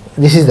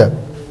this is the,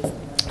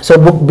 so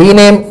book B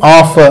name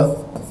of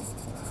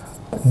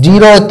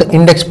 0th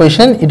index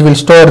position, it will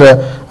store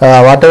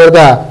whatever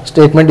the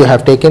statement you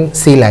have taken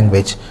C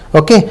language.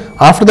 Okay,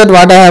 after that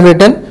what I have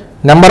written,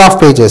 number of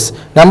pages.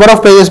 Number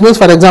of pages means,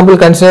 for example,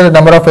 consider the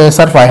number of pages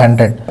are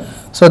 500.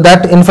 So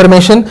that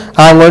information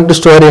I am going to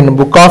store in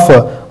book of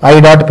I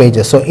dot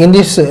pages. So in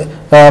this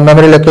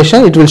memory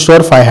location it will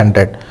store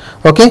 500.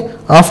 Okay,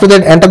 after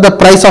that enter the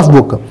price of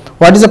book.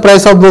 What is the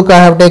price of book I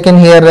have taken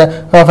here?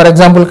 For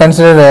example,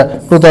 consider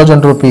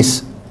 2000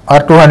 rupees or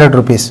 200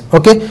 rupees.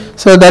 Okay,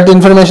 so that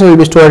information will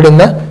be stored in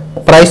the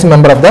price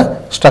member of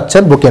the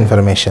structure book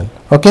information.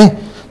 Okay,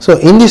 so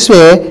in this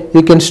way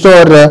you can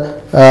store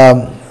the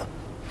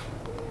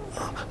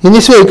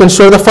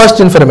first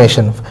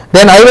information.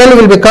 Then I value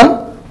will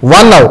become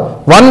 1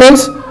 now. 1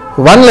 means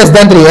 1 less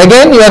than 3.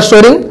 Again you are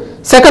storing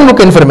second book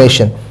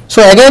information.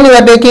 So again you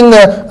are taking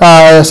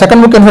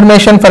second book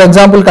information. For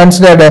example,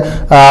 consider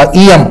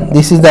EM.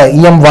 This is the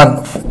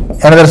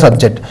EM1, another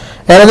subject.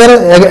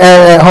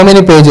 Another how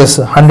many pages?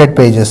 100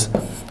 pages.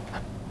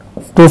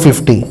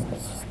 250.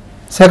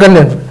 Second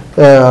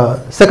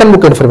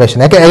book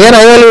information. Okay, again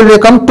I will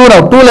become 2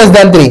 now. 2 less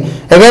than 3.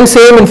 Again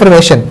same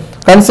information.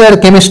 Consider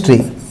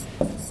chemistry.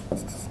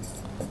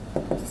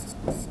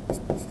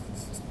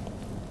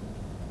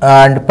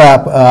 And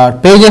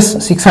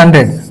pages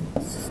 600,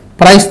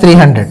 price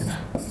 300.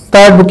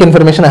 Third book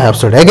information I have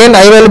stored. Again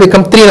I will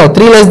become 3 now.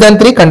 3 less than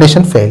 3,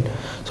 condition failed.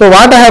 So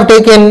what I have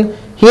taken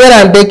here,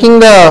 I am taking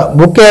the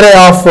book array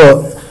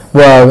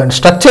of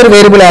structure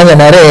variable as an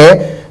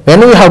array.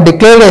 When we have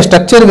declared a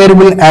structure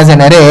variable as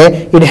an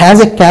array, it has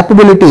a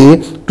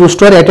capability to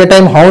store at a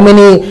time how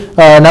many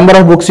number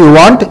of books you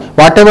want.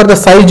 Whatever the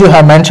size you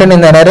have mentioned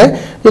in an array,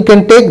 you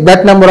can take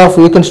that number of,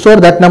 you can store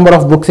that number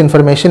of books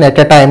information at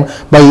a time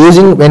by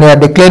using, when you are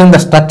declaring the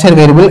structure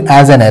variable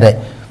as an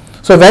array.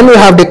 So when you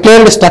have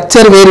declared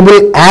structure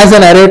variable as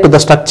an array to the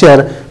structure,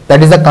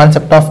 that is the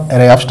concept of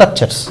array of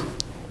structures.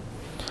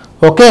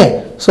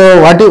 Okay.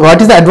 So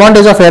what is the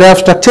advantage of array of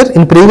structure?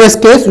 In previous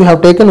case, we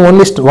have taken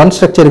only one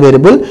structure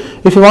variable.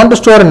 If you want to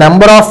store a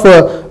number of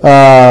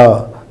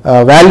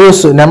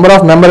values, number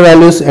of member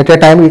values at a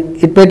time,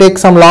 it may take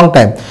some long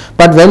time.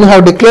 But when you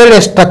have declared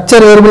a structure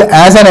variable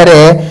as an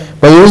array,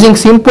 by using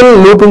simple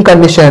looping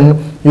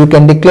condition, you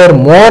can declare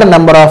more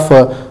number of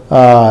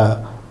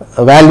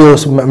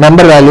values,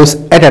 member values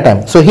at a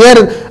time. So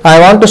here I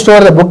want to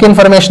store the book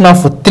information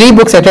of 3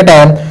 books at a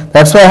time.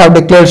 That's why I have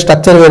declared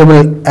structure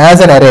variable as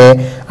an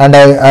array, and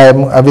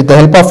I with the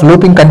help of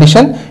looping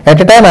condition,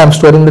 at a time I am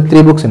storing the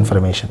 3 books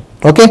information.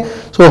 Okay.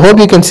 So hope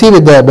you can see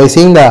with the, by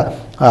seeing the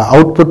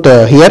output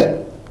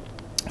here.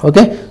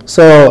 Okay.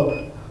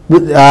 So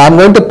I am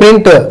going to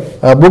print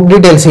book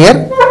details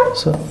here.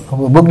 So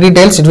book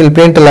details, it will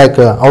print like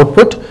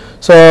output.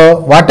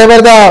 So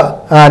whatever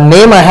the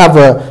name I have,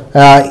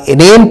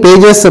 name,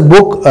 pages,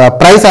 book,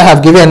 price I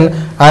have given,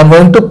 I am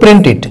going to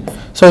print it.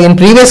 So in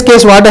previous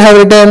case what I have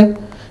written?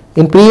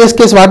 In previous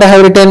case what I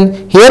have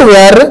written? Here we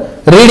are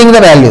reading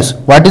the values.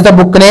 What is the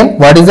book name?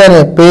 What is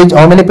the page?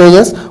 How many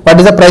pages? What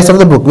is the price of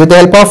the book? With the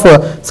help of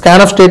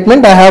scanf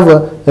statement, I have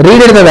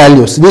readed the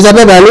values. These are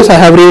the values I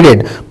have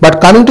readed. But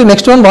coming to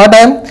next one, what I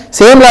am?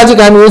 Same logic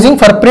I am using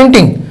for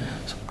printing.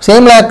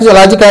 Same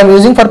logic I am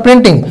using for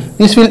printing.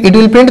 It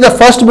will print the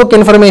first book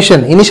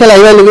information. Initial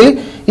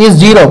IVL is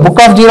 0. Book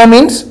of 0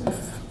 means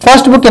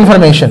first book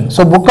information.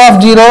 So book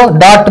of 0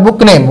 dot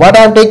book name. What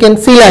I have taken?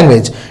 C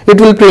language. It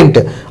will print.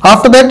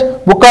 After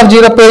that, book of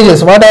 0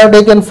 pages. What I have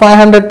taken?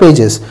 500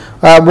 pages.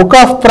 Book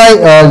of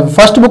price.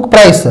 First book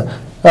price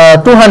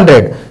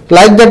 200.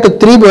 Like that,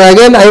 3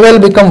 again I will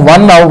become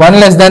 1 now. 1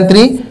 less than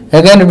 3.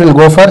 Again it will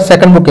go for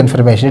second book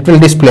information. It will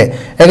display.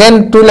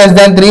 Again 2 less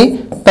than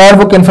 3. Third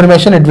book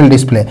information it will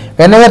display.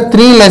 Whenever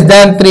 3 less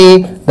than 3,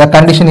 the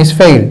condition is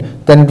failed,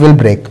 then it will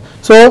break.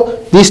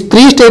 So these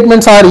 3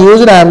 statements are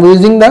used. I am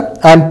using the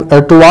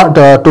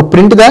to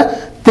print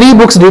the 3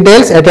 books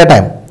details at a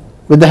time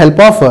with the help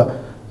of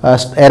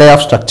array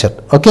of structure.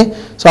 Okay.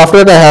 So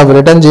after that I have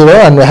written 0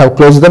 and I have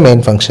closed the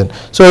main function.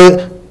 So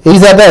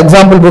these are the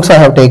example books I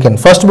have taken.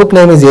 First book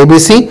name is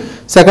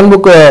ABC. Second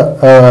book,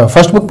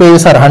 first book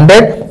pages are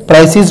 100.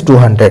 Price is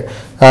 200.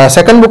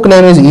 Second book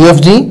name is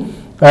EFG.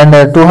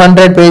 And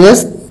 200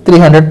 pages,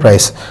 300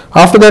 price.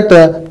 After that,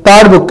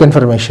 third book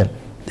information,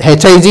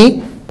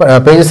 HIG,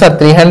 pages are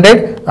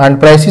 300 and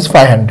price is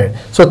 500.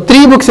 So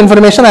 3 books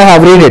information I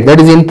have read it, that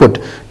is input.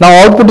 Now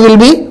output will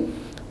be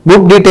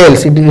book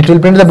details. It will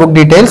print the book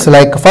details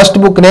like first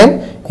book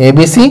name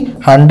ABC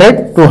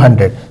 100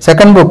 200.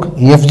 Second book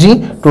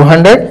EFG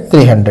 200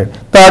 300.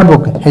 Third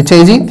book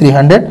HIG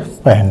 300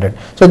 500.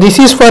 So this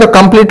is for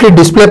completely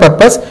display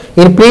purpose.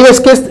 In previous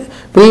case,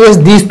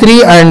 these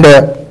 3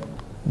 and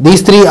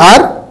these 3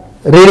 are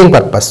reading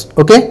purpose.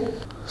 Okay.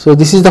 So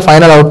this is the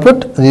final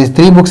output. These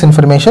 3 books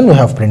information we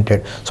have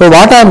printed. So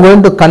what I am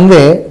going to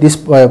convey this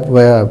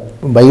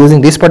by using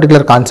this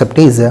particular concept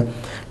is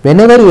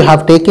whenever you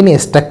have taken a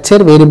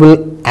structure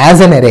variable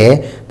as an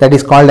array, that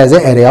is called as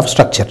an array of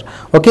structure.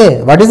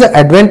 Okay. What is the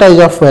advantage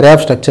of array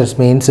of structures?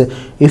 Means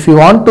if you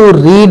want to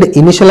read,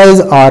 initialize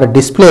or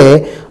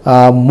display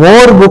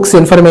more books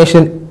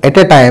information at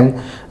a time,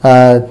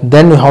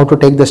 then you have to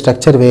take the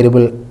structure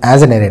variable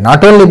as an array.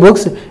 Not only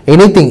books,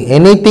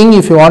 anything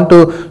if you want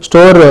to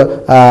store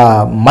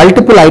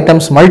multiple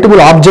items,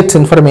 multiple objects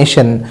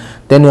information,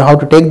 then you have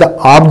to take the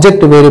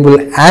object variable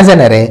as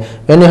an array.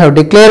 When you have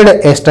declared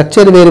a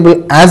structure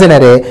variable as an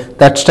array,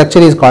 that structure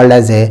is called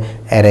as a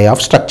array of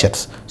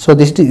structures. So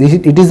it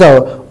is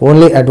the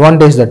only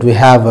advantage that we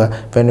have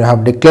when you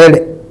have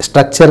declared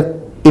structure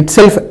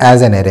itself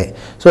as an array.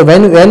 So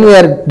when we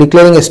are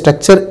declaring a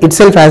structure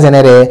itself as an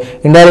array,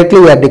 indirectly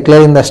we are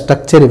declaring the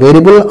structure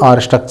variable or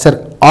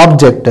structure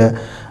object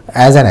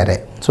as an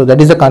array. So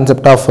that is the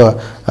concept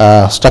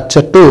of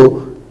structure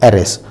to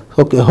arrays.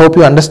 Okay, hope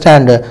you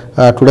understand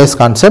today's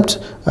concepts.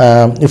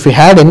 If you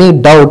had any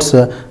doubts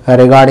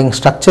regarding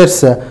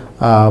structures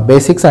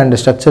basics and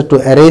structure to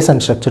arrays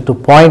and structure to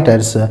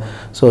pointers,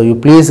 so you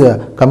please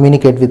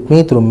communicate with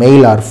me through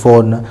mail or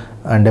phone,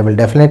 and I will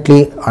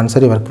definitely answer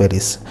your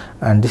queries.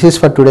 And this is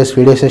for today's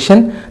video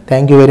session.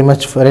 Thank you very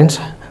much friends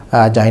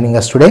joining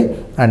us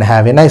today, and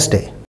have a nice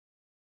day.